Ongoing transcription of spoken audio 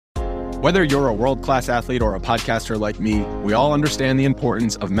Whether you're a world-class athlete or a podcaster like me, we all understand the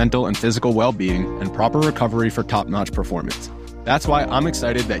importance of mental and physical well-being and proper recovery for top-notch performance. That's why I'm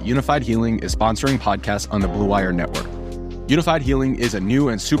excited that Unified Healing is sponsoring podcasts on the Blue Wire Network. Unified Healing is a new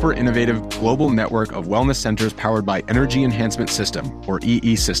and super innovative global network of wellness centers powered by Energy Enhancement System, or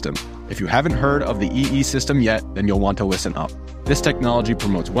EE System. If you haven't heard of the EE System yet, then you'll want to listen up. This technology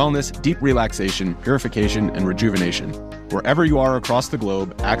promotes wellness, deep relaxation, purification, and rejuvenation. Wherever you are across the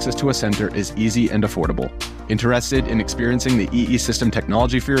globe, access to a center is easy and affordable. Interested in experiencing the EE System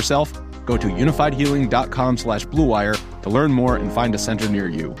technology for yourself? Go to unifiedhealing.com/bluewire to learn more and find a center near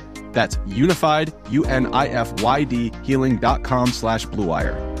you. That's unified, UNIFYD,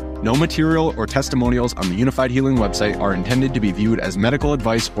 healing.com/bluewire. No material or testimonials on the Unified Healing website are intended to be viewed as medical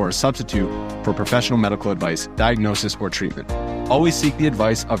advice or a substitute for professional medical advice, diagnosis, or treatment. Always seek the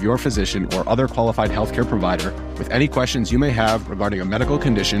advice of your physician or other qualified healthcare provider with any questions you may have regarding a medical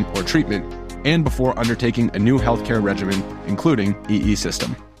condition or treatment and before undertaking a new healthcare regimen, including EE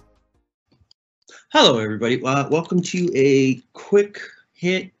System. Hello, everybody. Welcome to a quick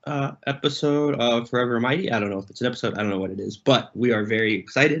hit episode of Forever Mighty. I don't know if it's an episode. I don't know what it is, but we are very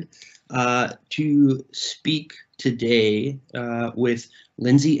excited to speak today with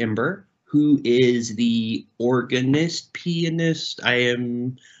Lindsay Imber, who is the organist, pianist,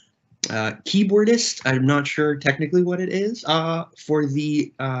 keyboardist. I'm not sure technically what it is for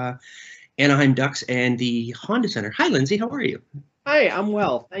the Anaheim Ducks and the Honda Center. Hi, Lindsay. How are you? Hi, I'm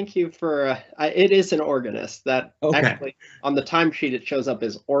well. Thank you for. It is an organist. That Okay. Actually on the timesheet it shows up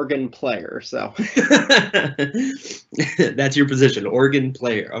as organ player. So That's your position, organ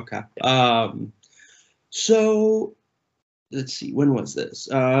player. Okay. So let's see. When was this?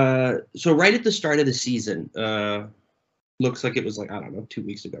 So right at the start of the season. Looks like it was like, I don't know, 2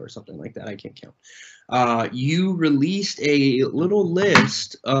 weeks ago or something like that. I can't count. You released a little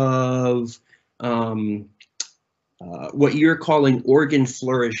list of what you're calling organ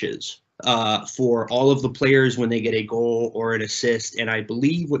flourishes for all of the players when they get a goal or an assist. And I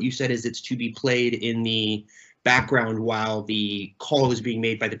believe what you said is it's to be played in the background while the call is being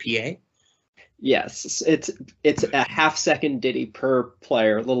made by the PA. yes, it's a half-second ditty per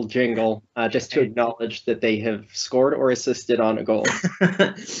player, a little jingle, just to acknowledge that they have scored or assisted on a goal.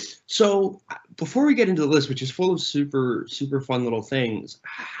 So before we get into the list, which is full of super, super fun little things,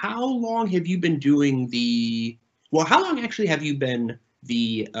 how long have you been doing how long actually have you been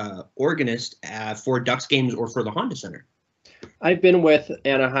the organist for Ducks games or for the Honda Center? I've been with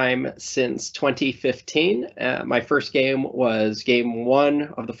Anaheim since 2015. My first game was game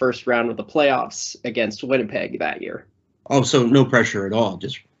 1 of the first round of the playoffs against Winnipeg that year. Oh, so no pressure at all.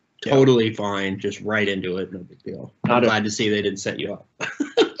 Just totally fine. Just right into it. No big deal. I'm glad to see they didn't set you up.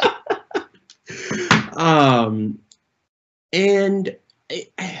 And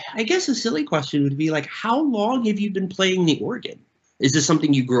I guess a silly question would be like, how long have you been playing the organ? Is this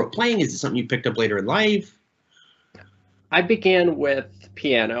something you grew up playing? Is it something you picked up later in life? I began with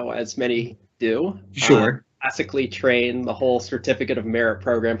piano, as many do. Sure. Classically trained, the whole Certificate of Merit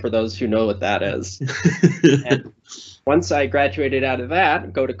program, for those who know what that is. And once I graduated out of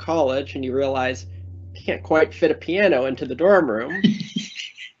that, go to college, and you realize you can't quite fit a piano into the dorm room.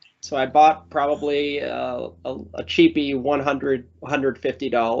 So I bought probably a cheapy $150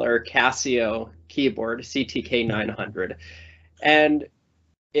 Casio keyboard, CTK 900. And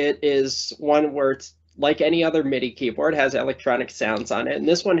it is one where it's like any other MIDI keyboard, has electronic sounds on it. And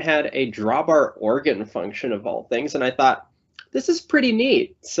this one had a drawbar organ function of all things. And I thought, this is pretty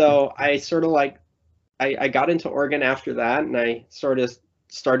neat. So I sort of I got into organ after that, and I sort of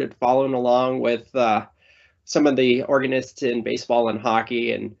started following along with some of the organists in baseball and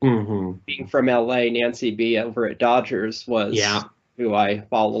hockey. And being from LA, Nancy B over at Dodgers was who I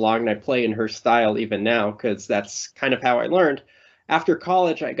followed along, and I play in her style even now because that's kind of how I learned. After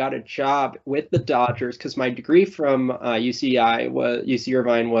college, I got a job with the Dodgers because my degree from UC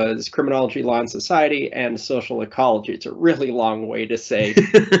Irvine was criminology, law and society, and social ecology. It's a really long way to say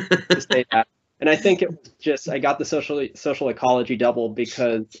that. And I think it was just, I got the social ecology double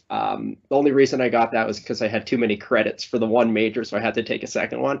because the only reason I got that was because I had too many credits for the one major, so I had to take a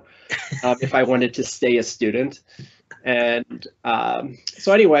second one if I wanted to stay a student. And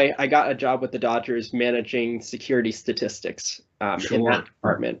so anyway, I got a job with the Dodgers managing security statistics in that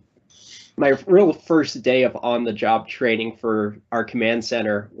department. My real first day of on-the-job training for our command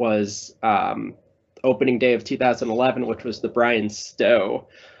center was opening day of 2011, which was the Brian Stowe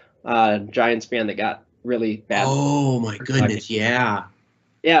Giants fan that got really bad. Oh my goodness, yeah.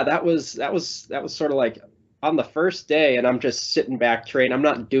 Yeah, that was sort of like on the first day, and I'm just sitting back training. I'm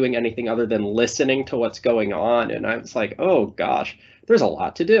not doing anything other than listening to what's going on, and I was like, oh gosh, there's a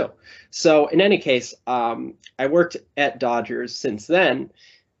lot to do. So in any case, I worked at Dodgers since then.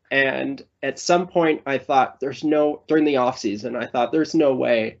 And at some point I thought during the off season, I thought there's no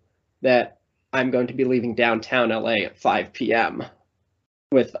way that I'm going to be leaving downtown LA at 5 p.m.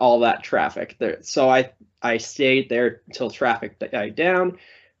 with all that traffic there. So I stayed there until traffic died down.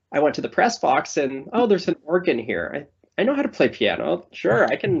 I went to the press box and, oh, there's an organ here. I know how to play piano. Sure,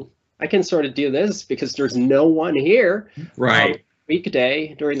 I can sort of do this because there's no one here. Right.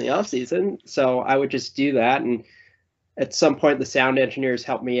 Weekday during the off season. So I would just do that. And at some point, the sound engineers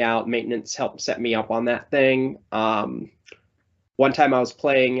helped me out. Maintenance helped set me up on that thing. One time I was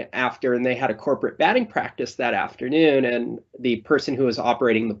playing after, and they had a corporate batting practice that afternoon, and the person who was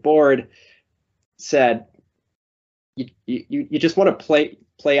operating the board said, "You just want to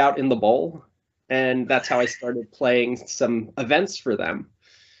play out in the bowl," and that's how I started playing some events for them.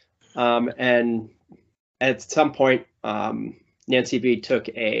 And at some point, Nancy B took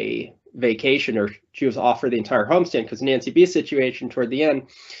a vacation, or she was off for the entire homestand, because Nancy B's situation toward the end,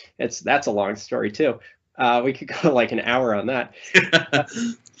 that's a long story too. We could go like an hour on that.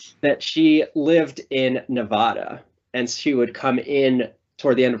 That she lived in Nevada, and she would come in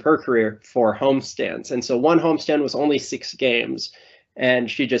toward the end of her career for homestands. And so one homestand was only 6 games,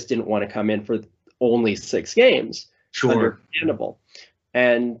 and she just didn't want to come in for only 6 games. Sure. Understandable.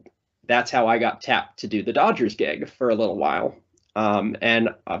 And that's how I got tapped to do the Dodgers gig for a little while. And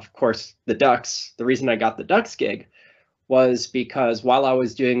of course, the reason I got the Ducks gig was because while I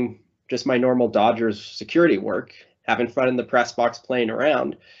was doing just my normal Dodgers security work, having fun in the press box, playing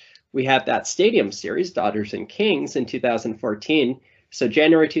around, we had that stadium series, Dodgers and Kings, in 2014. So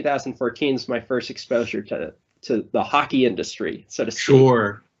January 2014 is my first exposure to the hockey industry, so to speak.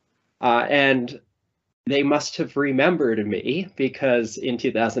 Sure. And they must have remembered me, because in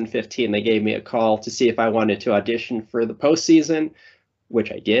 2015 they gave me a call to see if I wanted to audition for the postseason, which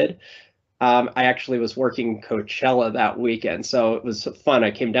I did. I actually was working Coachella that weekend, so it was fun.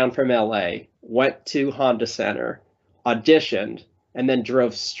 I came down from LA, went to Honda Center, auditioned, and then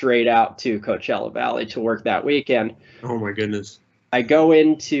drove straight out to Coachella Valley to work that weekend. Oh my goodness. I go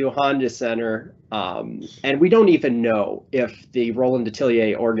into Honda Center, and we don't even know if the Roland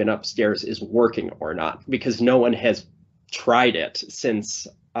Detillier organ upstairs is working or not, because no one has tried it since,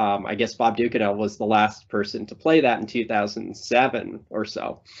 I guess Bob Ducanel was the last person to play that in 2007 or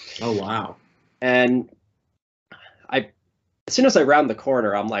so. Oh, wow. And as soon as I round the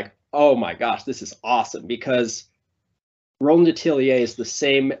corner, I'm like, oh my gosh, this is awesome, because Roland Detillier is the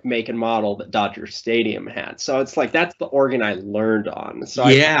same make and model that Dodger Stadium had. So it's like, that's the organ I learned on. So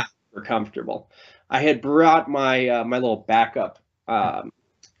yeah, I felt comfortable. I had brought my my little backup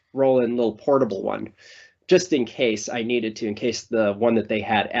Roland little portable one, just in case I needed to, in case the one that they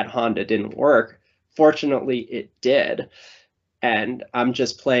had at Honda didn't work. Fortunately, it did. And I'm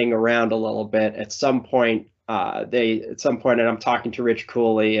just playing around a little bit. At some point, and I'm talking to Rich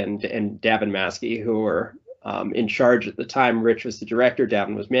Cooley and Davin Maskey, who were in charge at the time. Rich was the director,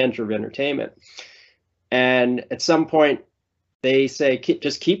 Davin was manager of entertainment. And at some point, they say,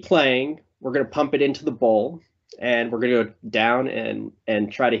 just keep playing. We're going to pump it into the bowl, and we're going to go down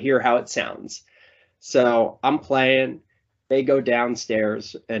and try to hear how it sounds. So I'm playing. They go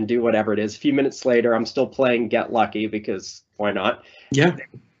downstairs and do whatever it is. A few minutes later, I'm still playing Get Lucky, because why not? Yeah.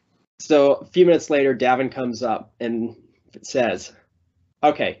 So a few minutes later, Davin comes up and says,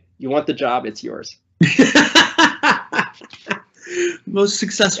 okay, you want the job? It's yours. Most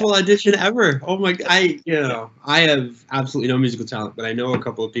successful audition ever. Oh my! I have absolutely no musical talent, but I know a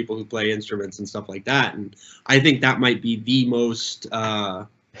couple of people who play instruments and stuff like that, and I think that might be the most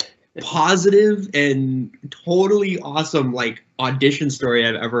positive and totally awesome like audition story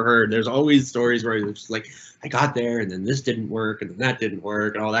I've ever heard. There's always stories where it's like, I got there and then this didn't work and then that didn't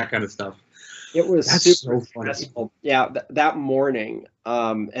work and all that kind of stuff. It was super so stressful. Yeah, that morning,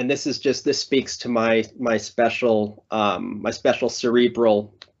 and this speaks to my special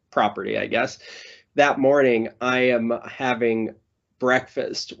cerebral property, I guess. That morning, I am having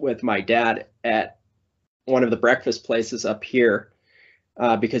breakfast with my dad at one of the breakfast places up here,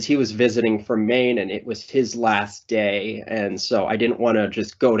 because he was visiting from Maine and it was his last day, and so I didn't want to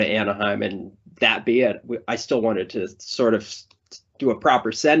just go to Anaheim and that be it. I still wanted to sort of do a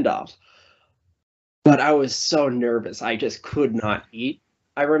proper send-off. But I was so nervous. I just could not eat,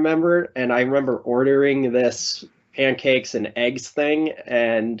 I remember. And I remember ordering this pancakes and eggs thing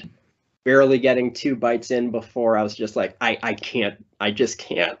and barely getting 2 bites in before I was just like, I can't. I just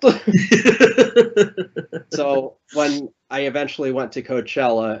can't. So when I eventually went to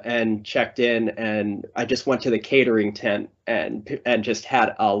Coachella and checked in, and I just went to the catering tent and just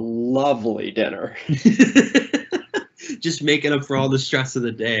had a lovely dinner. just making up for all the stress of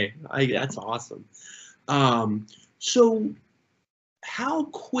the day. That's awesome. So how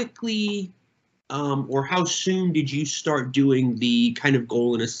quickly or how soon did you start doing the kind of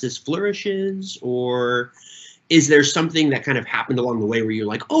goal and assist flourishes, or is there something that kind of happened along the way where you're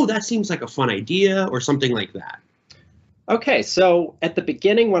like, oh, that seems like a fun idea, or something like that? Okay, so at the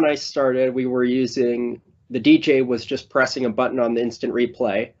beginning when I started, we were using, the DJ was just pressing a button on the instant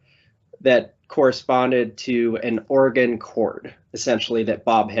replay that corresponded to an organ chord, essentially, that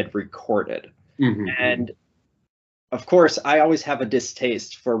Bob had recorded. Mm-hmm. And of course, I always have a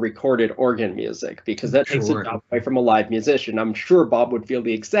distaste for recorded organ music because that takes a job away from a live musician. I'm sure Bob would feel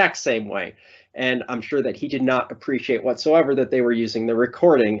the exact same way. And I'm sure that he did not appreciate whatsoever that they were using the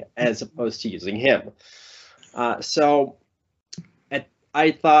recording as opposed to using him. So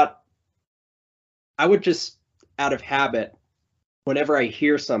I thought I would just, out of habit, whenever I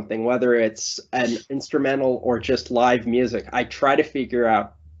hear something, whether it's an instrumental or just live music, I try to figure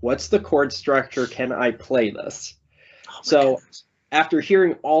out what's the chord structure, can I play this? So after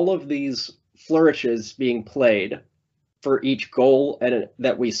hearing all of these flourishes being played for each goal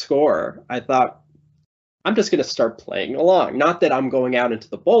that we score, I thought, I'm just going to start playing along. Not that I'm going out into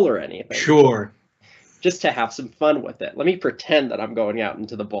the bowl or anything. Sure. Just to have some fun with it. Let me pretend that I'm going out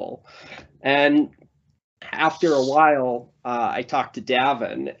into the bowl. And after a while, I talked to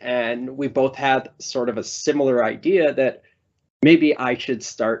Davin, and we both had sort of a similar idea that maybe I should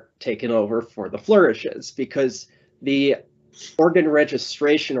start taking over for the flourishes, because the organ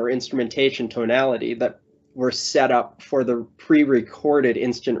registration or instrumentation tonality that were set up for the pre-recorded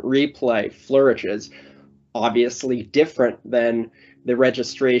instant replay flourishes, obviously different than the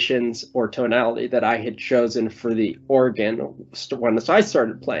registrations or tonality that I had chosen for the organ when I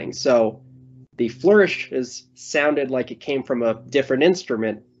started playing. So the flourishes sounded like it came from a different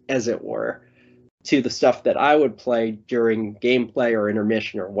instrument, as it were, to the stuff that I would play during gameplay or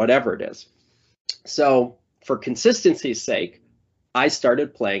intermission or whatever it is. So for consistency's sake, I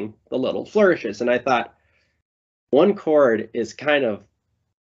started playing the little flourishes, and I thought one chord is kind of,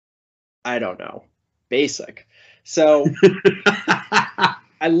 I don't know, basic. So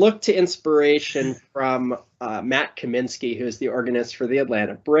I looked to inspiration from Matt Kaminsky, who's the organist for the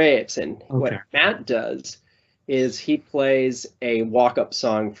Atlanta Braves. And what Matt does is he plays a walk-up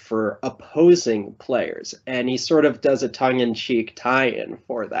song for opposing players, and he sort of does a tongue-in-cheek tie-in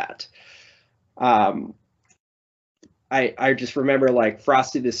for that. I just remember like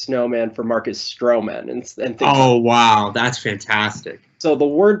Frosty the Snowman for Marcus Stroman and things. Oh, wow, that's fantastic. So the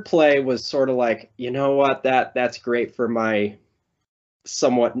wordplay was sort of like, you know what, that's great for my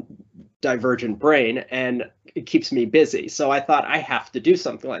somewhat divergent brain, and it keeps me busy. So I thought I have to do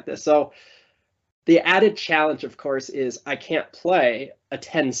something like this. So the added challenge, of course, is I can't play a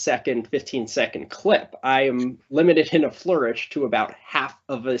 10-second, 15-second clip. I am limited in a flourish to about half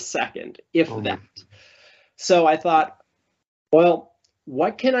of a second, if that. So I thought, well,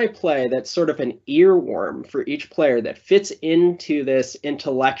 what can I play that's sort of an earworm for each player that fits into this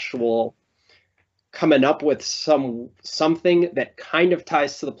intellectual coming up with something that kind of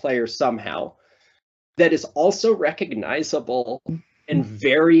ties to the player somehow, that is also recognizable in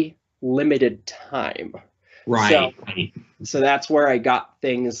very limited time. Right. So that's where I got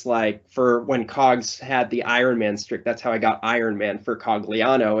things like, for when Cogs had the Iron Man streak, that's how I got Iron Man for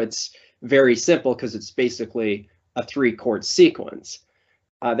Cogliano. It's very simple because it's basically a 3-chord sequence.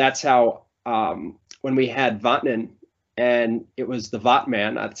 That's how when we had Vatanen and it was the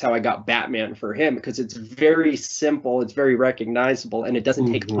Vatman, that's how I got Batman for him, because it's very simple, it's very recognizable, and it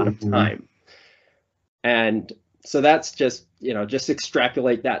doesn't take a lot of time. And so that's just, just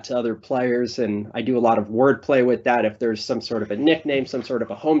extrapolate that to other players. And I do a lot of wordplay with that. If there's some sort of a nickname, some sort of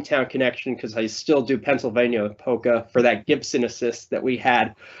a hometown connection, because I still do Pennsylvania with polka for that Gibson assist that we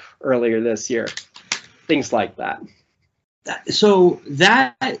had earlier this year. Things like that. So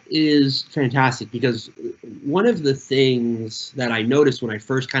that is fantastic, because one of the things that I noticed when I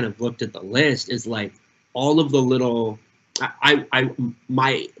first kind of looked at the list is like all of the little,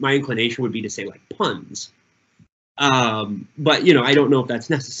 my inclination would be to say like puns. But I don't know if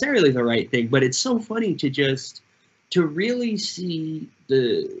that's necessarily the right thing, but it's so funny to really see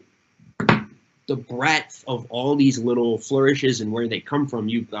the breadth of all these little flourishes and where they come from.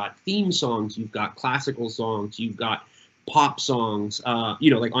 You've got theme songs, you've got classical songs, you've got pop songs,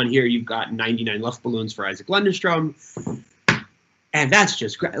 like on here you've got 99 Luftballons for Isaac Lundestrom, and that's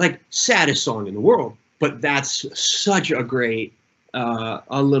just great, like saddest song in the world, but that's such a great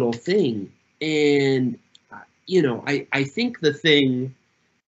a little thing. And I think the thing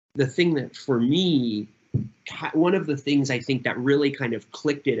that for me one of the things I think that really kind of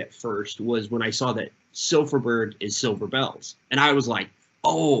clicked it at first was when I saw that Silfverberg is Silver Bells. And I was like,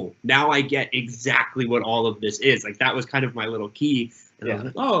 oh, now I get exactly what all of this is. Like, that was kind of my little key. And I was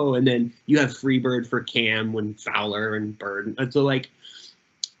like, oh, and then you have Freebird for Cam when Fowler and Bird. And so, like,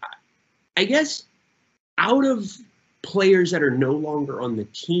 I guess out of players that are no longer on the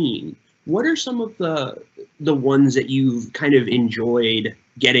team, what are some of the ones that you've kind of enjoyed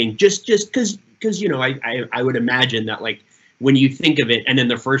getting just because, you know, I would imagine that, like, when you think of it and then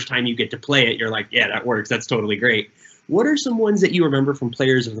the first time you get to play it, you're like, yeah, that works. That's totally great. What are some ones that you remember from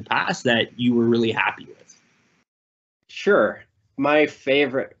players of the past that you were really happy with? Sure. My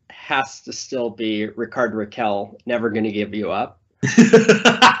favorite has to still be Rickard Rakell, Never Gonna Give You Up.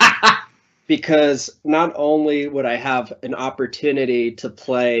 Because not only would I have an opportunity to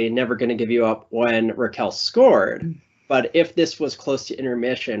play Never Gonna Give You Up when Rakell scored, but if this was close to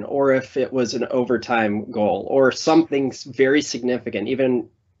intermission, or if it was an overtime goal, or something very significant, even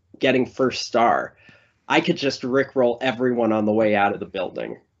getting first star, I could just rickroll everyone on the way out of the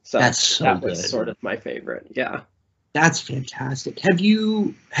building. So that was sort of my favorite. Yeah. That's fantastic. Have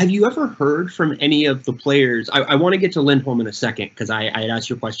you ever heard from any of the players? I want to get to Lindholm in a second because I had asked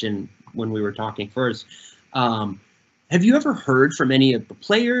you a question when we were talking first. Have you ever heard from any of the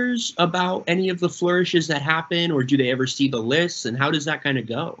players about any of the flourishes that happen, or do they ever see the lists, and how does that kind of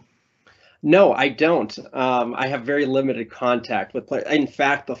go? No, I don't. I have very limited contact with players. In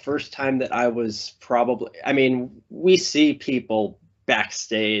fact, the first time that I was we see people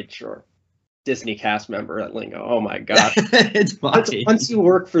backstage or Disney cast member at Lingo. Oh my God. It's funny. Once you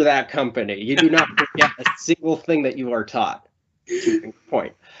work for that company, you do not forget a single thing that you are taught.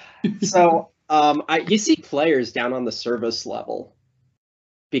 Point. So you see players down on the service level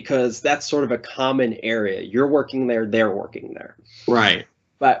because that's sort of a common area. You're working there, they're working there. Right.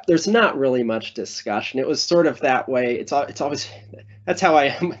 But there's not really much discussion. It was sort of that way. It's always that's how I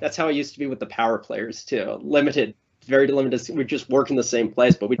am. That's how I used to be with the power players too. Limited, very limited. We just work in the same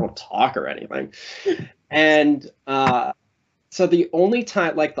place, but we don't talk or anything. And so the only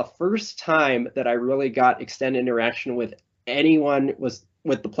time, like the first time that I really got extended interaction with anyone was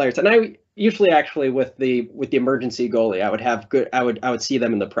with the players. And I usually actually with the emergency goalie, I would see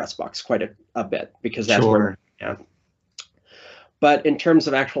them in the press box quite a bit because that's where. Yeah. But in terms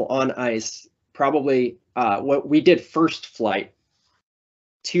of actual on ice, probably what we did first flight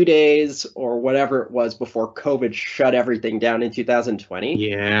 2 days or whatever it was before COVID shut everything down in 2020.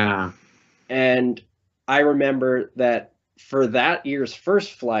 Yeah. And I remember that for that year's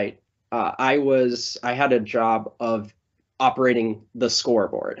first flight, I had a job of operating the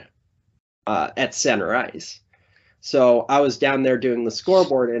scoreboard at center ice. So I was down there doing the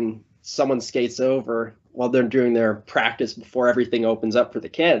scoreboard and someone skates over while they're doing their practice before everything opens up for the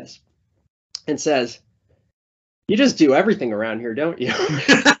kids and says, "You just do everything around here, don't you?"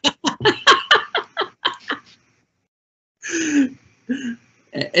 Can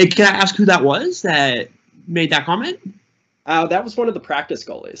I ask who that was that made that comment? That was one of the practice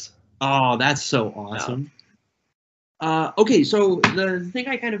goalies. Oh, that's so awesome. Yeah. Okay, so the thing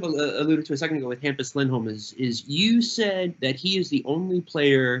I kind of alluded to a second ago with Hampus Lindholm is you said that he is the only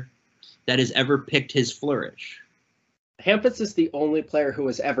player that has ever picked his flourish. Hampus is the only player who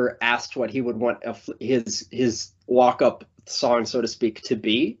has ever asked what he would want his walk-up song, so to speak, to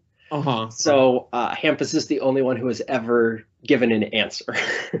be. So Hampus is the only one who has ever given an answer.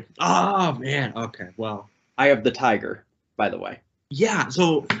 Oh, man. Okay, well. Eye of the Tiger, by the way. Yeah,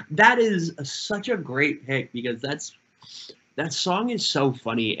 so that is such a great pick because that song is so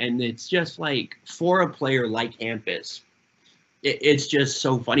funny, and it's just like, for a player like Hampus, it's just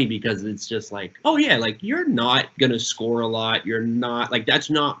so funny because it's just like, oh yeah, like you're not going to score a lot. You're not like,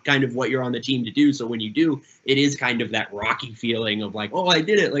 that's not kind of what you're on the team to do. So when you do, it is kind of that rocky feeling of like, oh, I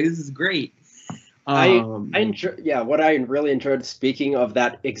did it. Like, this is great. I enjoy, what I really enjoyed, speaking of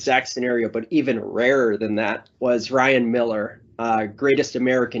that exact scenario, but even rarer than that, was Ryan Miller, Greatest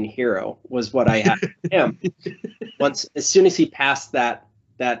American Hero was what I had for him. As soon as he passed that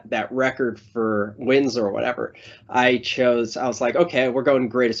record for wins or whatever, I was like, okay, we're going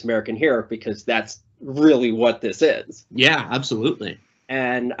Greatest American Hero because that's really what this is. Yeah, absolutely.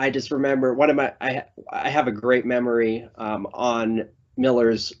 And I just remember I have a great memory on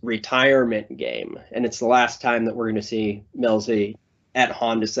Miller's retirement game, and it's the last time that we're going to see Millsy at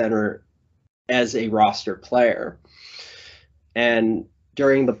Honda Center as a roster player. And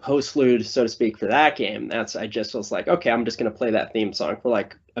during the postlude, so to speak, for that game, I just was like, okay, I'm just going to play that theme song for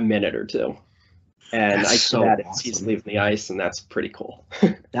like a minute or two. And I see that as he's leaving the ice, and that's pretty cool.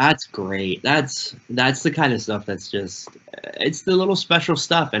 That's great. That's the kind of stuff that's just, it's the little special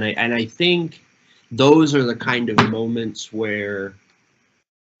stuff. And I think those are the kind of moments where,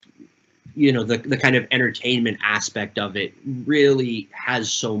 you know, the kind of entertainment aspect of it really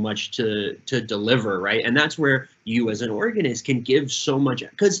has so much to deliver, right? And that's where you as an organist can give so much,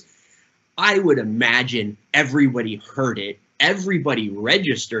 because I would imagine everybody heard it, everybody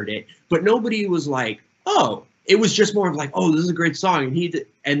registered it, but nobody was like, oh, it was just more of like, oh, this is a great song.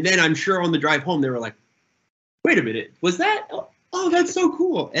 And then I'm sure on the drive home, they were like, wait a minute, was that? Oh, that's so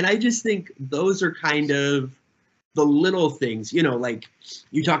cool. And I just think those are kind of the little things, you know, like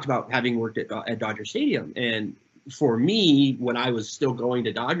you talked about having worked at Dodger Stadium. And for me, when I was still going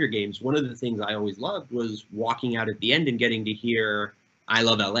to Dodger games, one of the things I always loved was walking out at the end and getting to hear I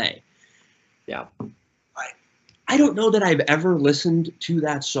Love LA. Yeah. I don't know that I've ever listened to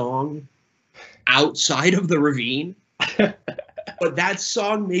that song outside of the Ravine, but that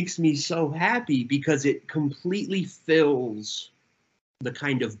song makes me so happy because it completely fills the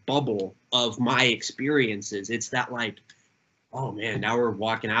kind of bubble of my experiences. It's that like, oh man, now we're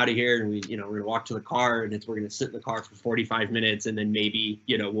walking out of here and we're gonna walk to the car and we're gonna sit in the car for 45 minutes and then maybe,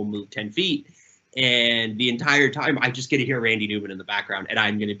 we'll move 10 feet. And the entire time I just get to hear Randy Newman in the background and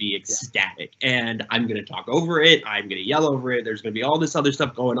I'm going to be ecstatic and I'm going to talk over it. I'm going to yell over it. There's going to be all this other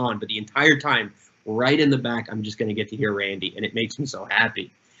stuff going on, but the entire time right in the back, I'm just going to get to hear Randy and it makes me so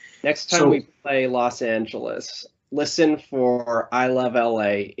happy. Next time we play Los Angeles, listen for I Love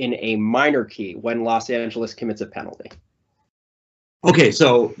LA in a minor key when Los Angeles commits a penalty. Okay,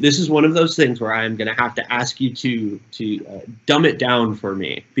 so this is one of those things where I'm going to have to ask you to dumb it down for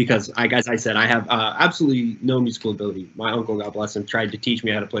me because, as I said, I have absolutely no musical ability. My uncle, God bless him, tried to teach me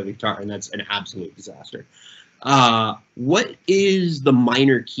how to play the guitar, and that's an absolute disaster. What is the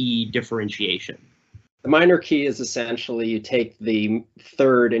minor key differentiation? The minor key is essentially you take the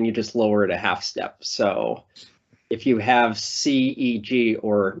third and you just lower it a half step. So if you have C, E, G,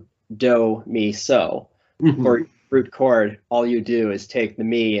 or Do, Mi, So, or root chord, all you do is take the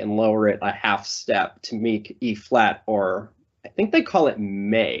Mi and lower it a half step to make E flat, or I think they call it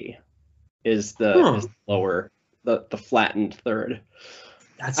May, is the lower, the flattened third.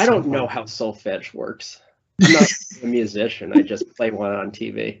 I don't know how solfege works. I'm not a musician. I just play one on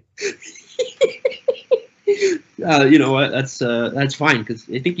TV. You know what? That's fine because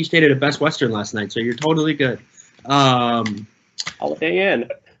I think you stayed at a Best Western last night, so you're totally good. Holiday Inn.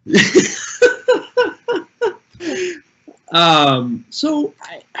 So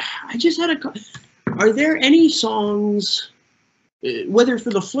I just had are there any songs, whether for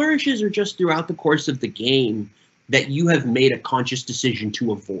the flourishes or just throughout the course of the game, that you have made a conscious decision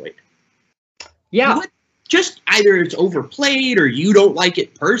to avoid? Yeah. Just either it's overplayed or you don't like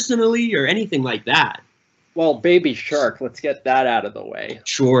it personally or anything like that. Well, Baby Shark, let's get that out of the way.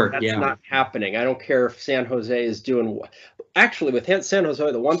 Sure, That's not happening. I don't care if San Jose is doing... Actually, with San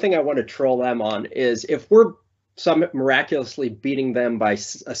Jose, the one thing I want to troll them on is if we're miraculously beating them by a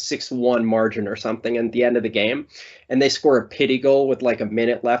 6-1 margin or something at the end of the game, and they score a pity goal with like a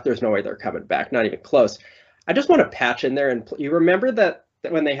minute left, there's no way they're coming back, not even close. I just want to patch in there. And you remember that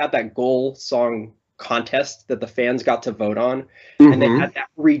when they had that goal song contest that the fans got to vote on, and they had that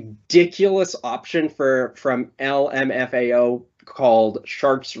ridiculous option from LMFAO called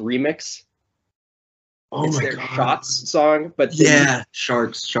Sharks Remix. It's their Shots song, but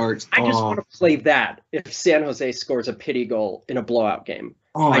Sharks. I just want to play that if San Jose scores a pity goal in a blowout game.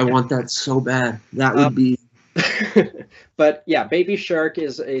 I want that so bad. That would be. But yeah, Baby Shark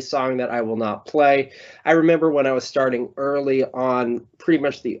is a song that I will not play. I remember when I was starting early on, pretty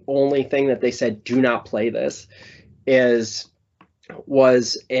much the only thing that they said, do not play this,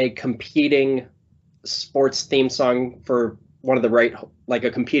 was a competing sports theme song for one of the like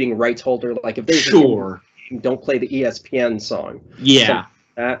a competing rights holder. Like if there's don't play the ESPN song. Yeah.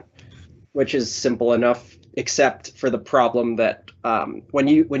 That, which is simple enough, except for the problem that when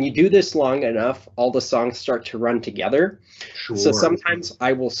you do this long enough, all the songs start to run together. Sure. So sometimes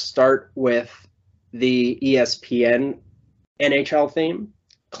I will start with the ESPN NHL theme,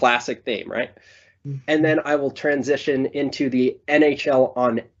 classic theme, right? And then I will transition into the NHL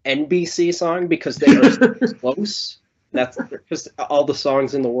on NBC song because they are so close. That's because all the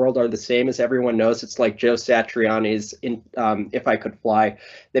songs in the world are the same, as everyone knows. It's like Joe Satriani's If I Could Fly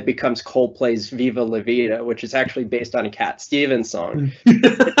that becomes Coldplay's Viva La Vida, which is actually based on a Cat Stevens song.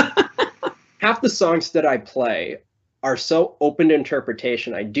 Half the songs that I play are so open to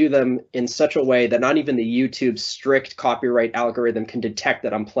interpretation. I do them in such a way that not even the YouTube strict copyright algorithm can detect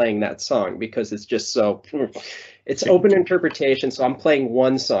that I'm playing that song because it's just so... It's open interpretation, so I'm playing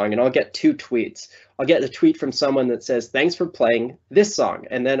one song, and I'll get 2 tweets. I'll get a tweet from someone that says, thanks for playing this song.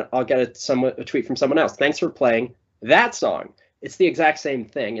 And then I'll get a tweet from someone else. Thanks for playing that song. it's the exact same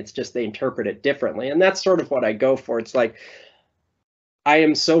thing. It's just they interpret it differently. And that's sort of what I go for. It's like, I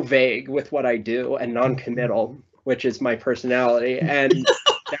am so vague with what I do and non-committal, which is my personality. And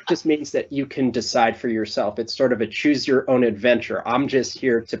that just means that you can decide for yourself. It's sort of a choose your own adventure. I'm just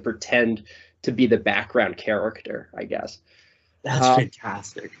here to pretend to be the background character, I guess. That's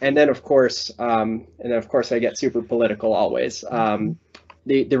fantastic. And then of course I get super political always.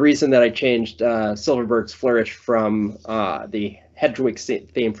 The reason that I changed Silverberg's Flourish from the Hedwig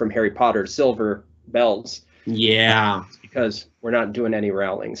theme from Harry Potter, Silver Bells. Yeah. Because we're not doing any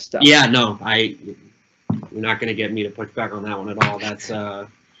Rowling stuff. Yeah, no, you're not going to get me to push back on that one at all. That's yeah,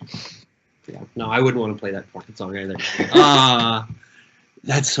 no, I wouldn't want to play that fucking song either.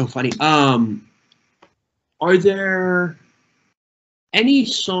 That's so funny. Are there any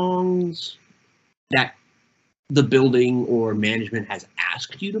songs that the building or management has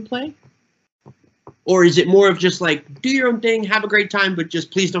asked you to play? Or is it more of just like, do your own thing, have a great time, but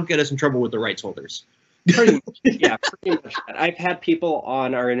just please don't get us in trouble with the rights holders? Pretty much, yeah, pretty much. I've had people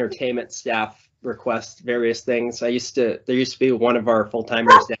on our entertainment staff request various things. There used to be one of our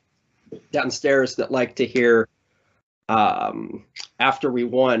full-timers downstairs that liked to hear after we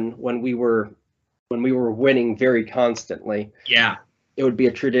won, when we were winning very constantly. Yeah. It would be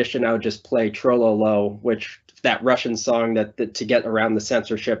a tradition. I would just play Trololo, which that Russian song that to get around the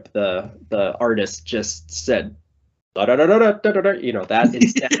censorship, the artist just said, da da da da da da da, that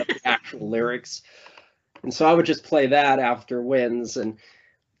instead of the actual lyrics. And so I would just play that after wins and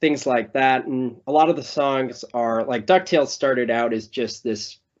things like that. And a lot of the songs are like DuckTales started out as just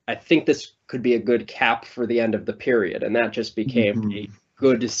this, I think this could be a good cap for the end of the period. And that just became a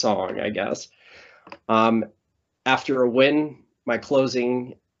good song, I guess. After a win, my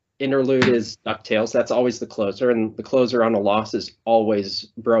closing interlude is DuckTales. That's always the closer. And the closer on a loss is always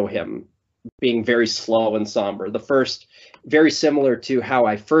Brohim, being very slow and somber. The first, very similar to how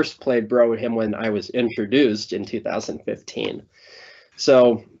I first played Brohim when I was introduced in 2015.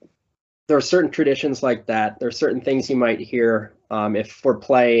 So there are certain traditions like that. There are certain things you might hear if we're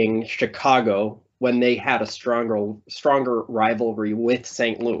playing Chicago, when they had a stronger rivalry with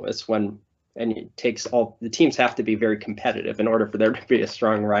St. Louis, and it takes the teams have to be very competitive in order for there to be a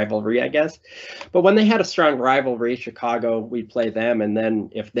strong rivalry, I guess. But when they had a strong rivalry, Chicago, we'd play them. And then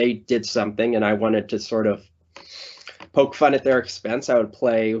if they did something and I wanted to sort of poke fun at their expense, I would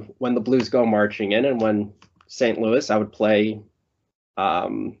play When the Blues Go Marching In. And when St. Louis, I would play,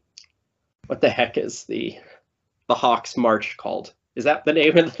 what the heck is the Hawks March called? Is that the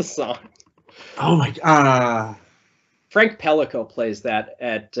name of the song? Oh my God. Frank Pellico plays that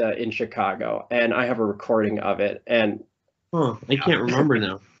in Chicago, and I have a recording of it. And I can't remember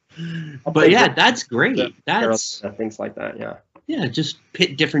now. But yeah, that's great. That's things like that. Yeah. Yeah, just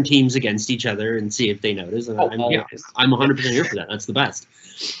pit different teams against each other and see if they notice. And I'm 100% here for that. That's the best.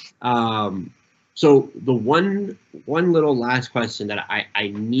 So the one little last question that I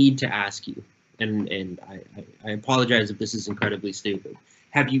need to ask you, and I apologize if this is incredibly stupid.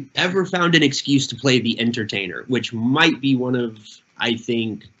 Have you ever found an excuse to play The Entertainer, which might be one of, I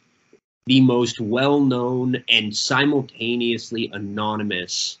think, the most well-known and simultaneously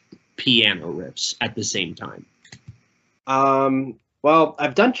anonymous piano riffs at the same time? Well,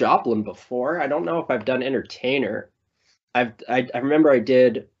 I've done Joplin before. I don't know if I've done Entertainer. I remember I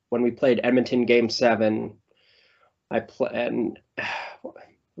did when we played Edmonton Game 7. And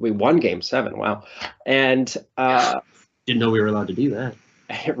we won Game 7. Wow. And didn't know we were allowed to do that.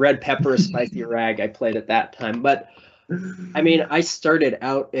 Red Pepper, Spicy Rag, I played at that time. But I mean, I started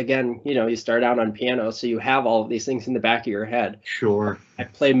out, again, you start out on piano, so you have all of these things in the back of your head. Sure. I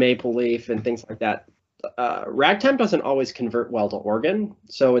play Maple Leaf and things like that. Ragtime doesn't always convert well to organ,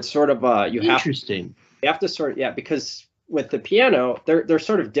 so it's sort of interesting. You have to sort, yeah, because with the piano, there's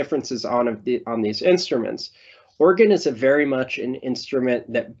sort of differences on these instruments. Organ is very much an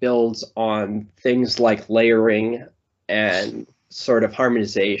instrument that builds on things like layering and sort of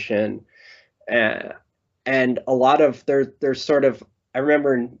harmonization, and a lot of there's sort of, I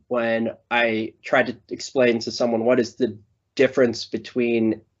remember when I tried to explain to someone what is the difference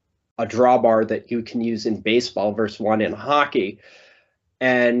between a drawbar that you can use in baseball versus one in hockey,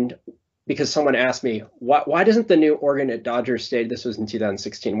 and because someone asked me, why doesn't the new organ at Dodger Stadium, this was in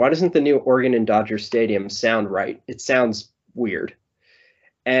 2016, why doesn't the new organ in Dodger Stadium sound right? It sounds weird.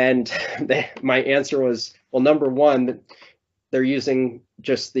 And my answer was, well, number one, they're using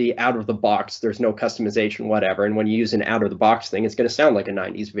just the out of the box. There's no customization, whatever. And when you use an out of the box thing, it's going to sound like a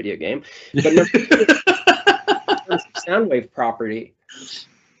 90s video game. But number two, sound wave property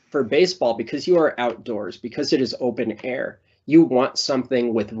for baseball, because you are outdoors, because it is open air, you want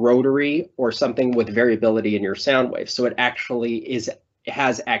something with rotary or something with variability in your sound waves. So it actually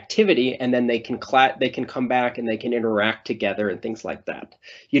has activity, and then they can come back and they can interact together and things like that.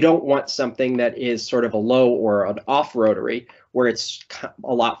 You don't want something that is sort of a low or an off rotary where it's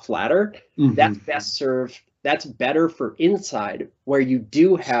a lot flatter. Mm-hmm. That's better for inside, where you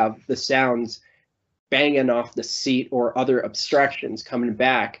do have the sounds banging off the seat or other obstructions coming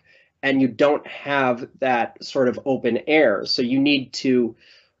back, and you don't have that sort of open air. So you need to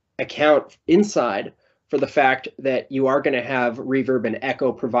account inside for the fact that you are going to have reverb and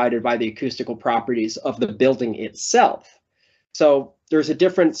echo provided by the acoustical properties of the building itself. So there's a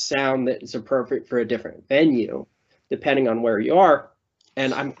different sound that is appropriate for a different venue, depending on where you are.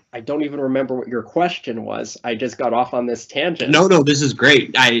 And I don't even remember what your question was. I just got off on this tangent. No, this is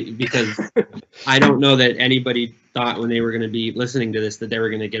great. Because I don't know that anybody thought when they were going to be listening to this that they were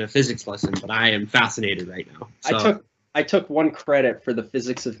going to get a physics lesson, but I am fascinated right now. So. I took one credit for the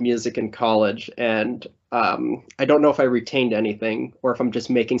physics of music in college, and I don't know if I retained anything or if I'm just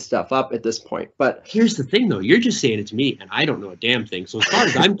making stuff up at this point. But here's the thing, though. You're just saying it to me, and I don't know a damn thing. So as far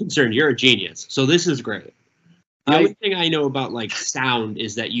as I'm concerned, you're a genius. So this is great. The only thing I know about like sound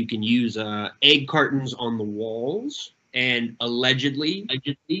is that you can use egg cartons on the walls, and allegedly,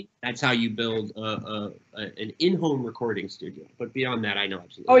 that's how you build an in-home recording studio. But beyond that, I know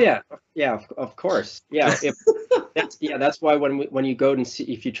absolutely. Oh yeah, of course, yeah. That's why when you go and see,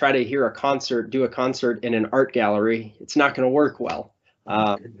 if you try to hear a concert, do a concert in an art gallery, it's not going to work well.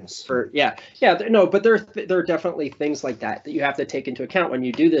 But there are definitely things like that you have to take into account when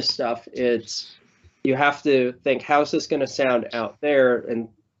you do this stuff. You have to think, how's this going to sound out there? And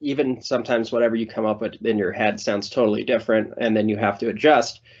even sometimes whatever you come up with in your head sounds totally different, and then you have to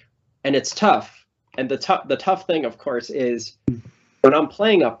adjust. And it's tough. And the tough thing, of course, is when I'm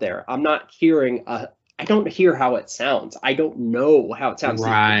playing up there, I'm not hearing I don't hear how it sounds. I don't know how it sounds.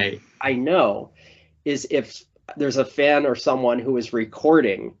 Right. I know is if there's a fan or someone who is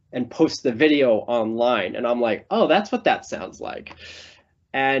recording and posts the video online, and I'm like, oh, that's what that sounds like.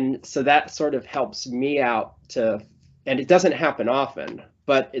 And so that sort of helps me out and it doesn't happen often,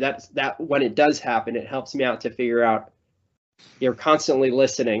 but that when it does happen, it helps me out to figure out, you're constantly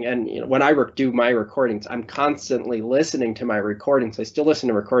listening. And when I do my recordings, I'm constantly listening to my recordings. I still listen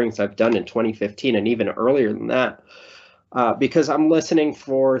to recordings I've done in 2015 and even earlier than that, because I'm listening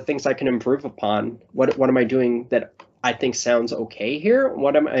for things I can improve upon. What am I doing that I think sounds okay here?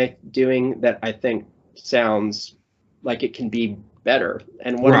 What am I doing that I think sounds like it can be better?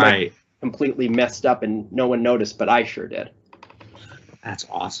 And what am I completely messed up and no one noticed, but I sure did? That's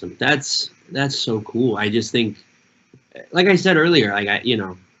awesome. That's so cool. I just think, like I said earlier,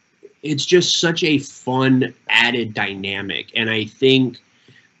 it's just such a fun added dynamic. And I think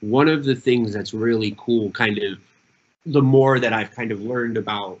one of the things that's really cool, kind of the more that I've kind of learned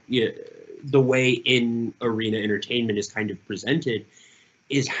about the way in arena entertainment is kind of presented,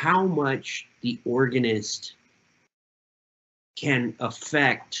 is how much the organist can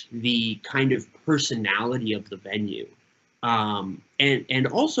affect the kind of personality of the venue. And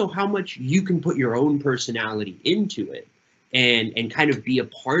also how much you can put your own personality into it and kind of be a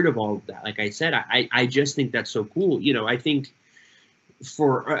part of all of that. Like I said, I just think that's so cool. I think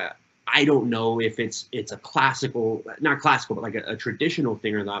I don't know if it's a classical, not classical, but like a traditional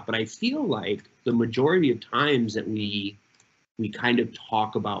thing or not, but I feel like the majority of times that we kind of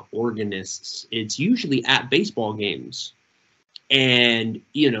talk about organists, it's usually at baseball games. And,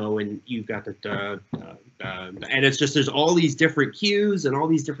 and you've got and it's just, there's all these different cues and all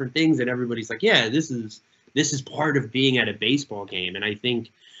these different things, and everybody's like, yeah, this is part of being at a baseball game. And I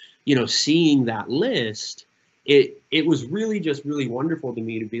think, seeing that list, it was really just really wonderful to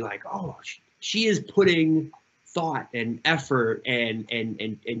me to be like, oh, she is putting thought and effort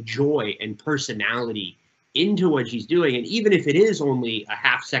and joy and personality into what she's doing. And even if it is only a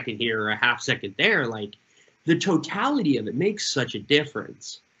half second here or a half second there, like, the totality of it makes such a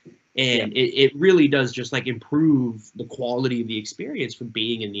difference. And it really does just like improve the quality of the experience from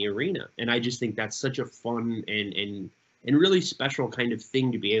being in the arena. And I just think that's such a fun and really special kind of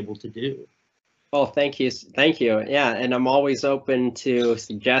thing to be able to do. Oh, thank you. Yeah, and I'm always open to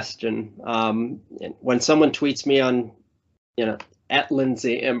suggestion. When someone tweets me on, at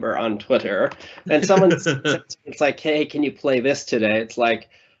Lindsay Imber on Twitter, and someone it's like, hey, can you play this today? It's like,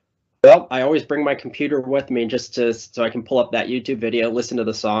 well, I always bring my computer with me just so I can pull up that YouTube video, listen to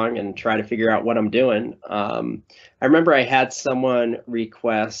the song, and try to figure out what I'm doing. I remember I had someone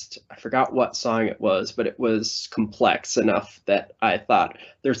request, I forgot what song it was, but it was complex enough that I thought,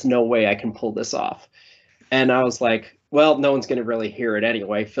 there's no way I can pull this off. And I was like, well, no one's going to really hear it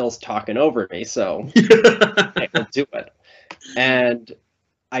anyway. Phil's talking over me, so I'll do it. And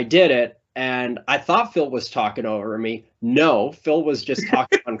I did it, and I thought Phil was talking over me. No, Phil was just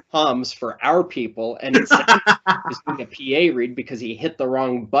talking on comms for our people, and it sounded like he was doing a PA read because he hit the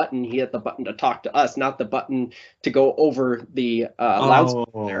wrong button. He hit the button to talk to us, not the button to go over the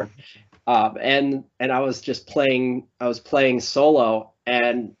loudspeaker. And I was just playing. I was playing solo,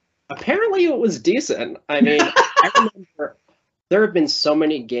 and apparently it was decent. I mean, I remember there have been so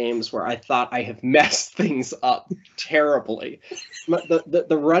many games where I thought I have messed things up terribly.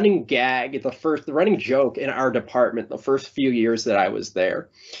 The running gag, the running joke in our department the first few years that I was there,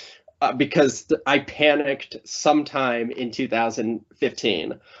 because I panicked sometime in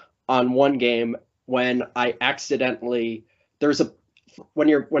 2015 on one game when I accidentally when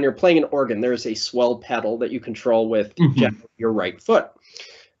you're playing an organ, there's a swell pedal that you control with your right foot,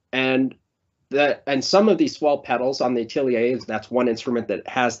 and some of these swell pedals on the Atelier, that's one instrument that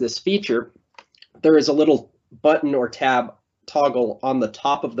has this feature. There is a little button or tab toggle on the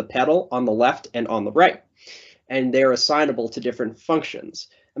top of the pedal on the left and on the right, and they're assignable to different functions.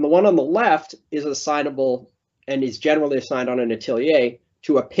 And the one on the left is assignable and is generally assigned on an Atelier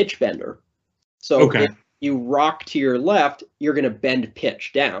to a pitch bender. So if you rock to your left, you're going to bend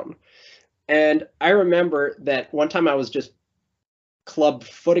pitch down. And I remember that one time I was just club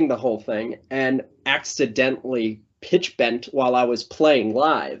footing the whole thing and accidentally pitch bent while I was playing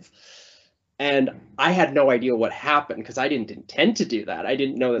live. And I had no idea what happened because I didn't intend to do that. I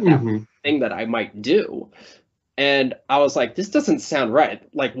didn't know that that was a thing that I might do. And I was like, this doesn't sound right.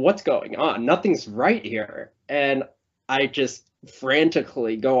 Like, what's going on? Nothing's right here. And I just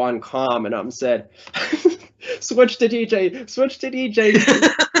frantically go on comm and I'm said, switch to DJ, switch to DJ.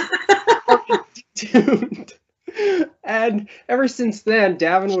 Tuned. And ever since then,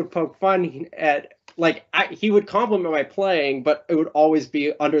 Davin would poke fun at, like, he would compliment my playing, but it would always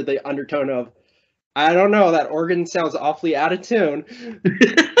be under the undertone of, I don't know, that organ sounds awfully out of tune.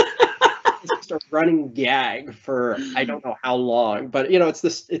 It's just a running gag for I don't know how long, but you know,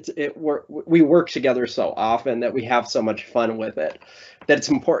 we work together so often that we have so much fun with it that it's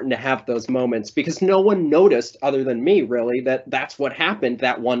important to have those moments because no one noticed other than me really that that's what happened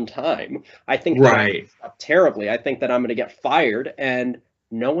that one time. I think that I messed up terribly. I think that I'm going to get fired and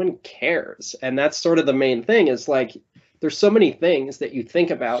no one cares. And that's sort of the main thing is like there's so many things that you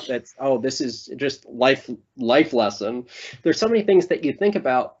think about that's, oh, this is just life lesson. There's so many things that you think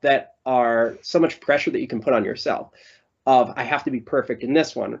about that are so much pressure that you can put on yourself of I have to be perfect in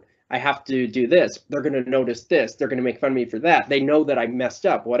this one. I have to do this. They're going to notice this. They're going to make fun of me for that. They know that I messed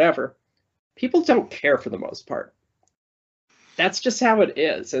up, whatever. People don't care for the most part. That's just how it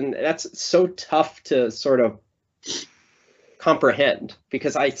is. And that's so tough to sort of comprehend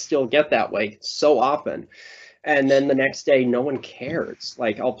because I still get that way so often. And then the next day, no one cares.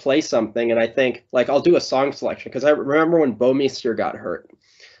 Like I'll play something and I think like I'll do a song selection because I remember when Bouwmeester got hurt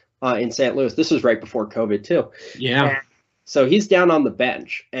in St. Louis. This was right before COVID too. Yeah. And so he's down on the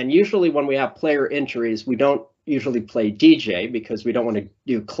bench. And usually when we have player injuries, we don't usually play DJ because we don't want to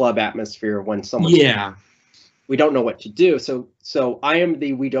do club atmosphere when someone we don't know what to do. So I am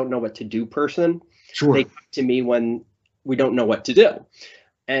the we don't know what to do person. Sure. They come to me when we don't know what to do.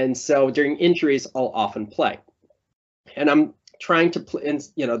 And so during injuries, I'll often play. And I'm trying to play, and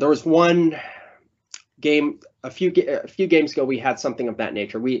you know, there was one game a few games ago we had something of that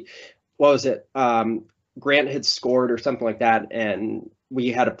nature. What was it? Grant had scored or something like that, and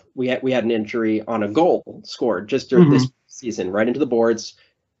we had an injury on a goal scored just during this season, right into the boards,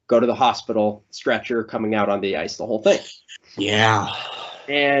 go to the hospital, stretcher, coming out on the ice, the whole thing. Yeah.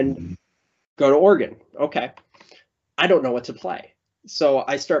 And go to Oregon. Okay. I don't know what to play. So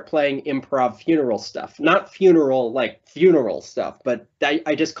I start playing improv funeral stuff, not funeral, like funeral stuff, but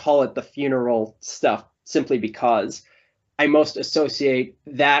I just call it the funeral stuff simply because I most associate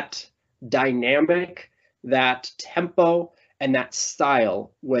that dynamic, that tempo, and that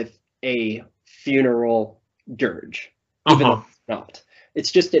style with a funeral dirge. Even though it's not.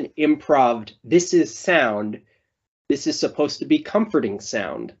 It's just an improv. This is sound. This is supposed to be comforting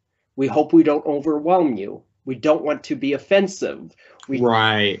sound. We hope we don't overwhelm you. We don't want to be offensive. We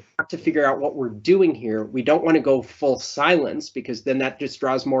have to figure out what we're doing here. We don't want to go full silence because then that just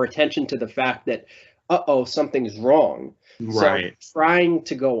draws more attention to the fact that, something's wrong. Right. So trying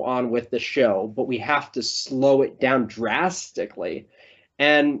to go on with the show, but we have to slow it down drastically.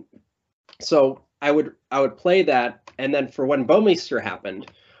 And so I would play that. And then for when Bouwmeester happened,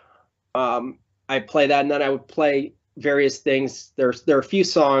 I play that and then I would play various things. There are a few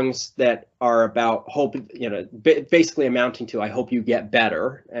songs that are about hope, basically amounting to I hope you get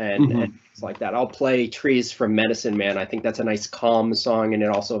better and things like that. I'll play Trees from Medicine Man. I think that's a nice calm song, and it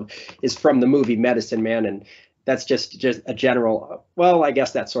also is from the movie Medicine Man, That's just a general. Well, I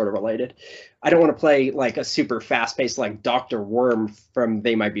guess that's sort of related. I don't want to play like a super fast-paced like Dr. Worm from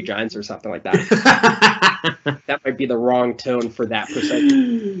They Might Be Giants or something like that. That might be the wrong tone for that precise.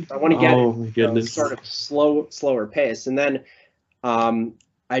 I want to get sort of slower pace, and then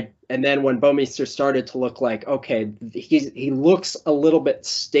when Bouwmeester started to look like, okay, he looks a little bit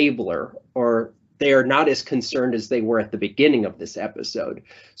stabler, or they are not as concerned as they were at the beginning of this episode.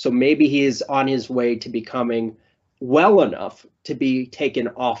 So maybe he is on his way to becoming well enough to be taken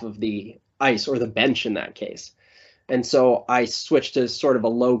off of the ice, or the bench in that case. And so I switched to sort of a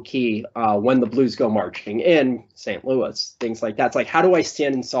low key When the Blues Go Marching In, St. Louis, things like that. It's like, how do I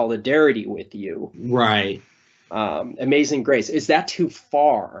stand in solidarity with you? Right. Amazing Grace. Is that too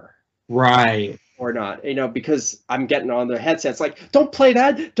far? Right. Or not? You know, because I'm getting on the headsets like, don't play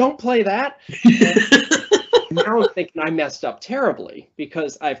that. Don't play that. Now I'm thinking I messed up terribly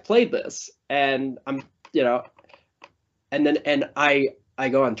because I've played this, and I'm, you know, and I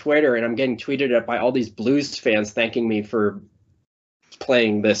go on Twitter and I'm getting tweeted at by all these Blues fans thanking me for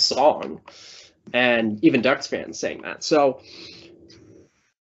playing this song, and even Ducks fans saying that. So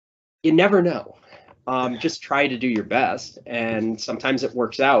you never know. Just try to do your best, and sometimes it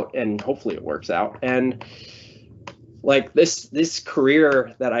works out, and hopefully it works out. And like this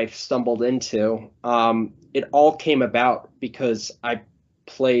career that I've stumbled into, it all came about because I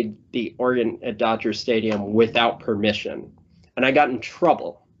played the organ at Dodger Stadium without permission. And I got in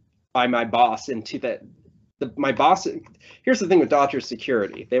trouble by my boss my boss. Here's the thing with Dodger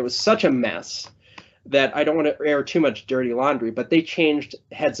security. It was such a mess that I don't want to air too much dirty laundry, but they changed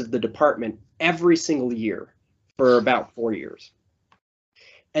heads of the department every single year for about 4 years.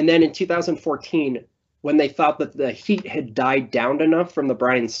 And then in 2014, when they thought that the heat had died down enough from the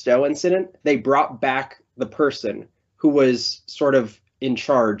Brian Stowe incident, they brought back the person who was sort of in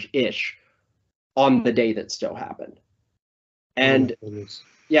charge-ish on the day that Stowe happened. And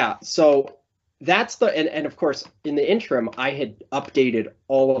yeah, so that's and of course, in the interim, I had updated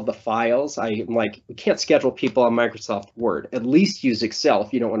all of the files. I'm like, we can't schedule people on Microsoft Word. At least use Excel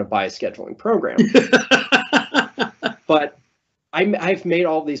if you don't want to buy a scheduling program. But I've made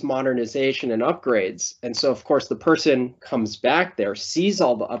all these modernization and upgrades. And so, of course, the person comes back there, sees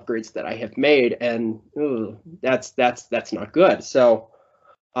all the upgrades that I have made, and that's not good. So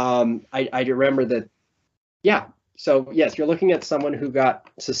I remember that, yeah. So, yes, you're looking at someone who got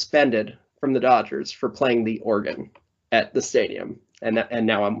suspended from the Dodgers for playing the organ at the stadium. And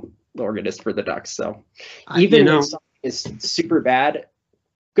now I'm the organist for the Ducks. So even when something is super bad,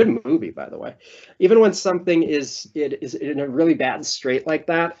 good movie, by the way. Even when something is in a really bad strait like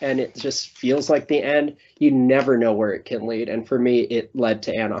that, and it just feels like the end, you never know where it can lead. And for me, it led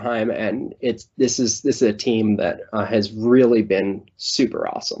to Anaheim, and this is a team that has really been super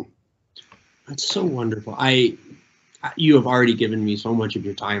awesome. That's so wonderful. You have already given me so much of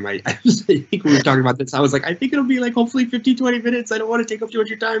your time. I think we were talking about this. I was like, I think it'll be like hopefully 15, 20 minutes. I don't want to take up too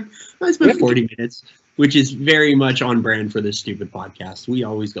much of your time. I spent 40 minutes, which is very much on brand for this stupid podcast. We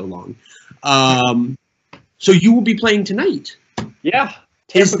always go long. So you will be playing tonight. Yeah.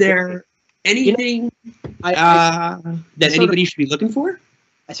 Is there anything that anybody should be looking for?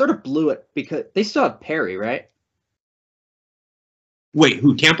 I sort of blew it because they still have Perry, right? Wait,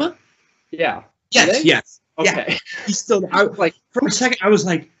 who, Tampa? Yeah. Yes, yes. Okay. Yeah. He's still like for a second I was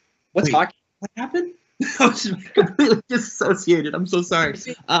like, what's hockey? What happened? I was completely disassociated. I'm so sorry.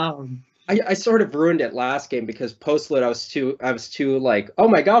 I sort of ruined it last game because post-lit I was too like, oh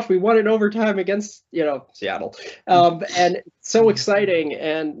my gosh, we won in overtime against, Seattle. And so exciting,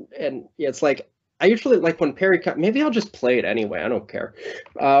 and it's like I usually like when Perry comes, maybe I'll just play it anyway. I don't care.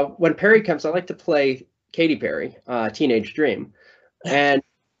 When Perry comes, I like to play Katy Perry, Teenage Dream. And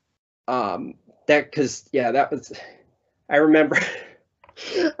that was, I remember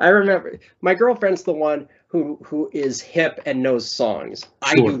my girlfriend's the one who is hip and knows songs. Sure.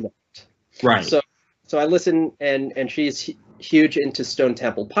 I do not. Right. So I listen, and she's huge into Stone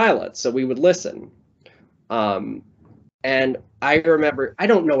Temple Pilots, so we would listen. And I remember, I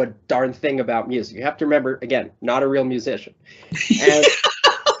don't know a darn thing about music. You have to remember, again, not a real musician.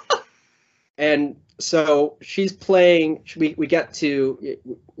 And so she's playing. We get to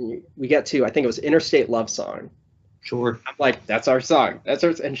I think it was Interstate Love Song. Sure. I'm like, that's our song. That's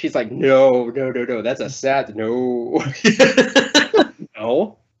our, and she's like, no, that's a sad no.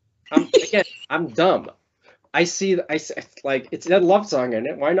 No. I'm dumb. I see like it's a love song in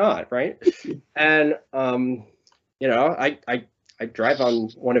it. Why not, right? And I drive on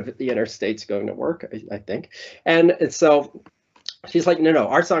one of the interstates going to work, I think, and so she's like, no,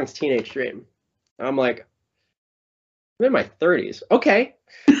 our song's Teenage Dream. I'm like, I'm in my 30s. Okay.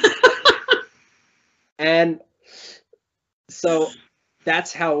 And So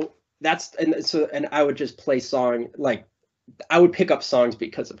that's and I would just play I would pick up songs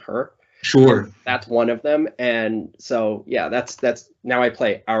because of her. Sure. That's one of them. And so, yeah, that's now I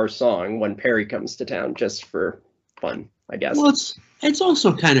play our song when Perry comes to town just for fun, I guess. Well, it's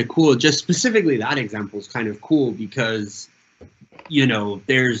also kind of cool. Just specifically that example is kind of cool because,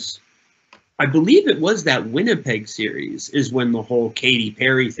 I believe it was that Winnipeg series is when the whole Katy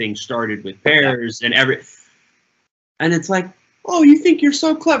Perry thing started with Pears and it's like, oh, you think you're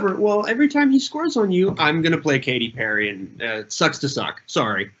so clever. Well, every time he scores on you, I'm going to play Katy Perry, and it sucks to suck.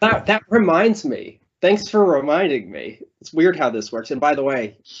 Sorry. That reminds me. Thanks for reminding me. It's weird how this works. And by the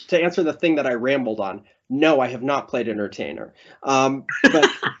way, to answer the thing that I rambled on, no, I have not played Entertainer. But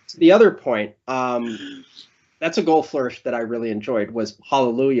the other point, that's a goal flourish that I really enjoyed was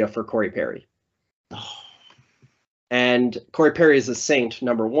Hallelujah for Corey Perry. And Corey Perry is a saint,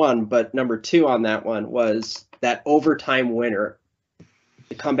 number one, but number two on that one was that overtime winner,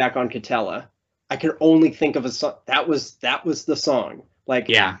 the comeback on Catella. I can only think of a song. That was the song. Like,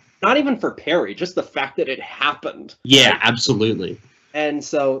 yeah, not even for Perry, just the fact that it happened. Yeah, absolutely. And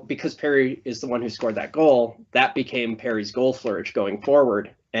so because Perry is the one who scored that goal, that became Perry's goal flourish going forward.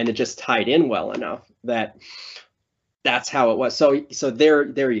 And it just tied in well enough that that's how it was. So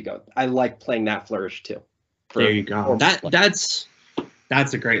there you go. I like playing that flourish too. There you go.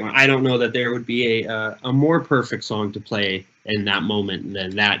 That's a great one. I don't know that there would be a more perfect song to play in that moment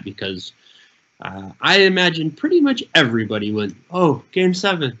than that because I imagine pretty much everybody went, oh, Game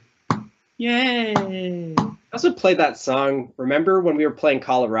 7. Yay. I also played that song. Remember when we were playing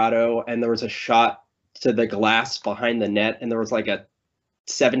Colorado and there was a shot to the glass behind the net and there was like a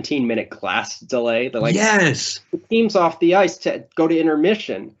 17-minute glass delay? Yes. The team's off the ice to go to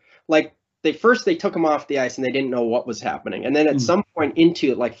intermission. Like, they took him off the ice and they didn't know what was happening. And then at some point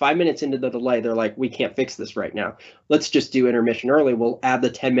into it, like 5 minutes into the delay, they're like, we can't fix this right now. Let's just do intermission early. We'll add the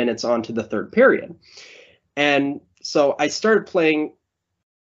 10 minutes onto the third period. And so I started playing,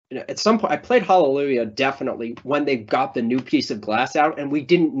 at some point, I played Hallelujah definitely when they got the new piece of glass out and we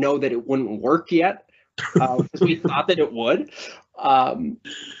didn't know that it wouldn't work yet because we thought that it would.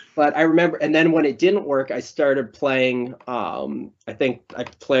 But I remember, and then when it didn't work, I started playing. I think I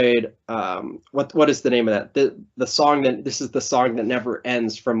played. What is the name of that? The song that this is the song that never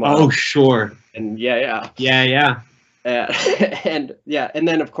ends from. Oh, sure. And yeah. And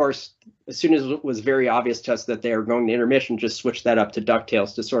then of course, as soon as it was very obvious to us that they were going to intermission, just switch that up to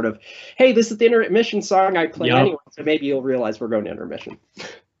DuckTales to sort of, hey, this is the intermission song I play anyway, so maybe you'll realize we're going to intermission.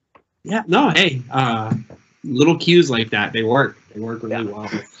 Yeah. No. Hey. Little cues like that, they work. They work really well.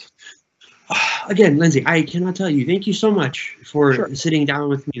 Again, Lindsay, I cannot tell you. Thank you so much for sitting down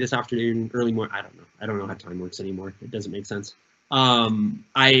with me this afternoon, early morning. I don't know how time works anymore. It doesn't make sense.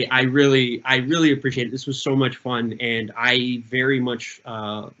 I really appreciate it. This was so much fun, and I very much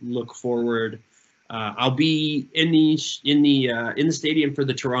look forward. I'll be in the stadium for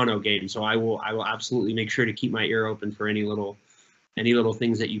the Toronto game, so I will absolutely make sure to keep my ear open for any little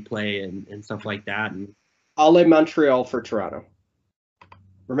things that you play and stuff like that. And I'll lay Montreal for Toronto.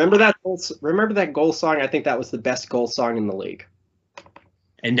 Remember that goal song? I think that was the best goal song in the league.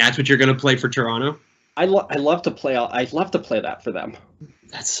 And that's what you're going to play for Toronto? I love to play that for them.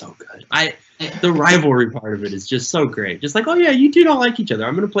 That's so good. The rivalry part of it is just so great. Just like, oh yeah, you two don't like each other.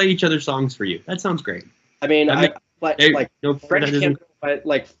 I'm going to play each other's songs for you. That sounds great. I mean, French Canada,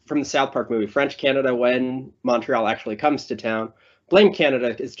 like from the South Park movie, French Canada, when Montreal actually comes to town. Blame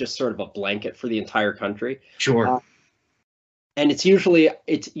Canada is just sort of a blanket for the entire country. Sure. And it's usually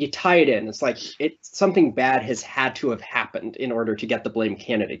you tie it in. It's like something bad has had to have happened in order to get the Blame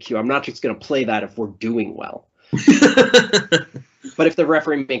Canada cue. I'm not just going to play that if we're doing well. But if the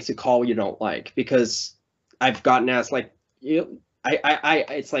referee makes a call you don't like, because I've gotten asked like,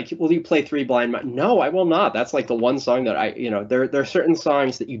 it's like, will you play Three Blind Men? No, I will not. That's like the one song that there are certain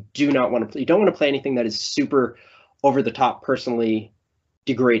songs that you do not want to play. You don't want to play anything that is super over the top, personally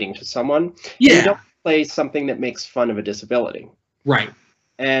degrading to someone. Yeah. You don't play something that makes fun of a disability. Right.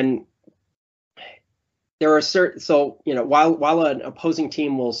 And there are while an opposing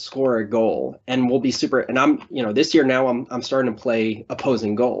team will score a goal and will be super, and I'm, this year now I'm starting to play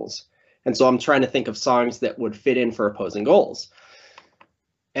opposing goals. And so I'm trying to think of songs that would fit in for opposing goals.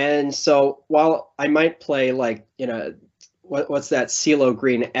 And so while I might play like, what's that CeeLo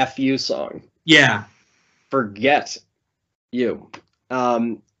Green FU song? Yeah. Forget you.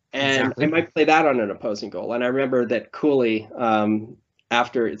 And exactly. I might play that on an opposing goal. And I remember that Cooley,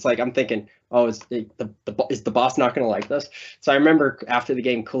 after, it's like, I'm thinking, oh, is the boss not going to like this? So I remember after the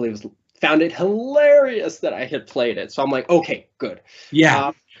game, Cooley found it hilarious that I had played it. So I'm like, okay, good.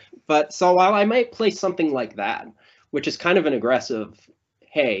 Yeah. But so while I might play something like that, which is kind of an aggressive,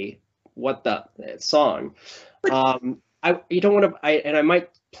 hey, what the song, you don't want to. I might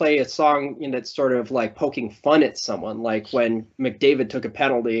play a song that's sort of like poking fun at someone, like when McDavid took a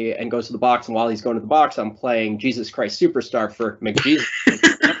penalty and goes to the box, and while he's going to the box, I'm playing Jesus Christ Superstar for McJesus.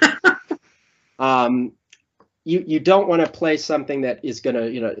 You don't want to play something that is going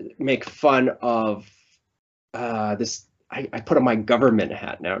to make fun of this. I put on my government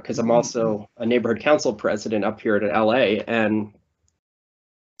hat now because I'm also a neighborhood council president up here in LA, and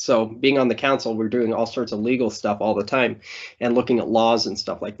so being on the council, we're doing all sorts of legal stuff all the time and looking at laws and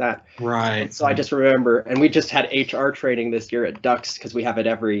stuff like that. Right. And so I just remember, and we just had HR training this year at Ducks because we have it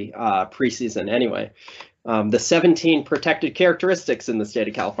every preseason anyway. The 17 protected characteristics in the state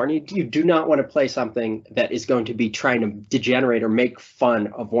of California. You do not want to play something that is going to be trying to degenerate or make fun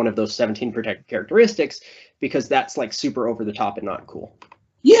of one of those 17 protected characteristics, because that's like super over the top and not cool.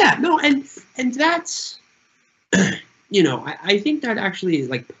 Yeah, no, and that's, I think that actually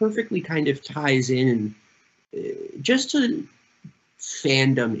like perfectly kind of ties in just to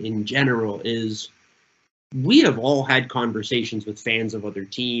fandom in general. Is we have all had conversations with fans of other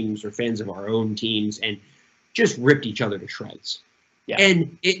teams or fans of our own teams and just ripped each other to shreds. Yeah.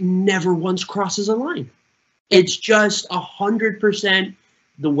 And it never once crosses a line. It's just 100%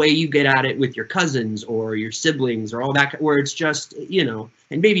 the way you get at it with your cousins or your siblings or all that, where it's just, and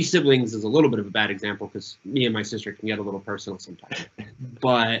maybe siblings is a little bit of a bad example because me and my sister can get a little personal sometimes.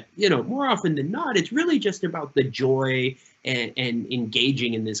 But, more often than not, it's really just about the joy and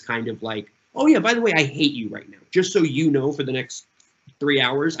engaging in this kind of like, oh yeah, by the way, I hate you right now. Just so you know, for the next 3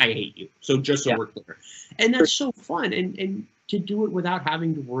 hours, I hate you. So just so we're clear. And that's so fun. And to do it without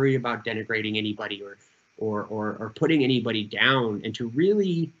having to worry about denigrating anybody or putting anybody down, and to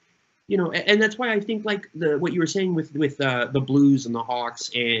really, and that's why I think like what you were saying with the Blues and the Hawks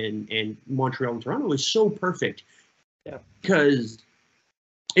and Montreal and Toronto is so perfect. Yeah. Because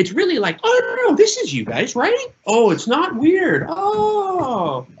it's really like, oh no, this is you guys, right? Oh, it's not weird.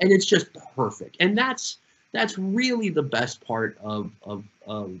 Oh, and it's just perfect. And that's really the best part of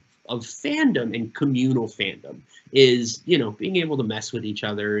fandom and communal fandom is, being able to mess with each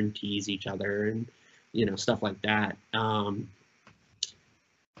other and tease each other and, stuff like that.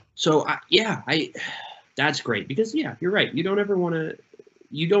 So that's great because you're right. You don't ever want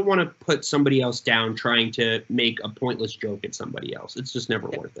to put somebody else down trying to make a pointless joke at somebody else. It's just never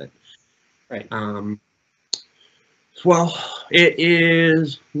worth it. Right. Well, it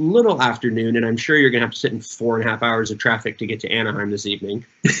is little afternoon, and I'm sure you're going to have to sit in 4.5 hours of traffic to get to Anaheim this evening.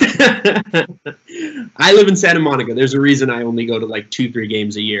 I live in Santa Monica. There's a reason I only go to like 2-3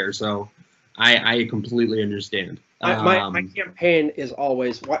 games a year, so I completely understand. My campaign is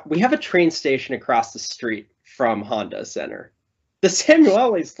always, we have a train station across the street from Honda Center. The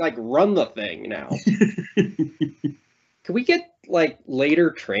Samuelis like run the thing now. Can we get like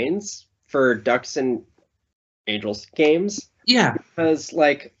later trains for Ducks and Angels games? Yeah, because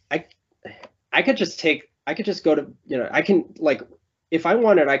like I could just go to, I can, like, if I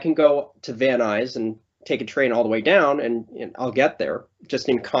wanted, I can go to Van Nuys and take a train all the way down and I'll get there just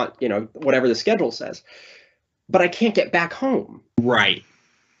in whatever the schedule says, but I can't get back home. Right.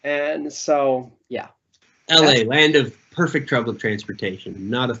 And so LA, land of perfect public transportation.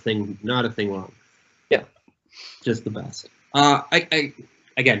 Not a thing wrong. Yeah. Just the best.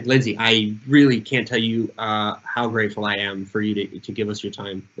 Again, Lindsay, I really can't tell you how grateful I am for you to give us your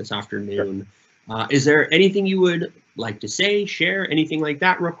time this afternoon. Sure. Is there anything you would like to say, share, anything like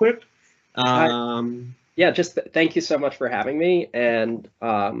that real quick? Just thank you so much for having me. And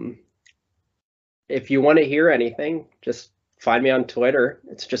if you want to hear anything, just find me on Twitter.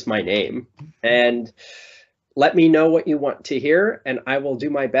 It's just my name. And let me know what you want to hear, and I will do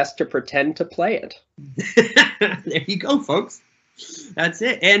my best to pretend to play it. There you go, folks. That's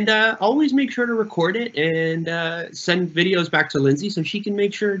it. And always make sure to record it and send videos back to Lindsay so she can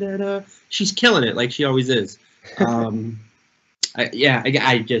make sure that she's killing it like she always is. I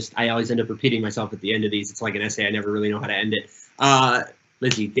always end up repeating myself at the end of these. It's like an essay. I never really know how to end it.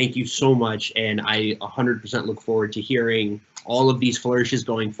 Lindsay, thank you so much. And I 100% look forward to hearing all of these flourishes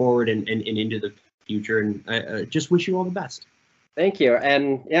going forward and into the future. And I just wish you all the best. Thank you.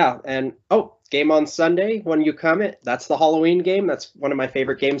 And game on Sunday when you come. That's the Halloween game. That's one of my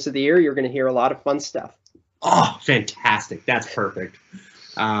favorite games of the year. You're going to hear a lot of fun stuff. Oh, fantastic. That's perfect.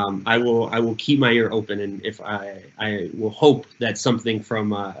 I will keep my ear open, and if I will hope that something from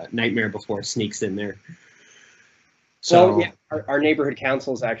Nightmare Before sneaks in there. So our neighborhood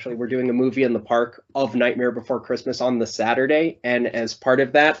councils, actually, we're doing a movie in the park of Nightmare Before Christmas on the Saturday, and as part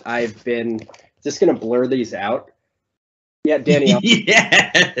of that, I've been just going to blur these out. Yeah, Danny.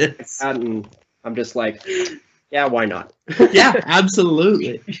 Yes. And I'm just like, yeah, why not? Yeah,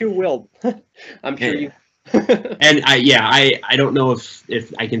 absolutely. You will. I'm sure you. And I don't know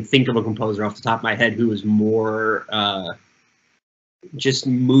if I can think of a composer off the top of my head who is more just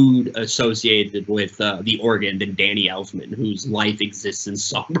mood associated with the organ than Danny Elfman, whose life exists in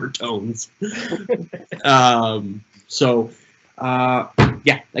somber tones.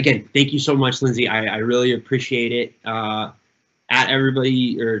 Yeah, again, thank you so much, Lindsay. I really appreciate it. To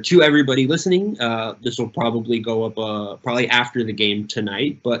everybody listening, this will probably go up probably after the game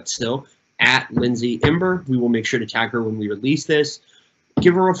tonight, but still, at Lindsay Imber, we will make sure to tag her when we release this.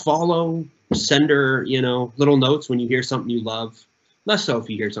 Give her a follow, send her, little notes when you hear something you love. Less so if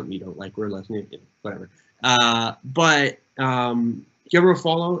you hear something you don't like. We're less, whatever. But give her a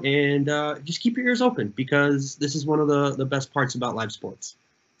follow and just keep your ears open, because this is one of the best parts about live sports.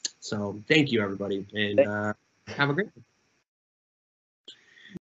 So thank you, everybody, and have a great one.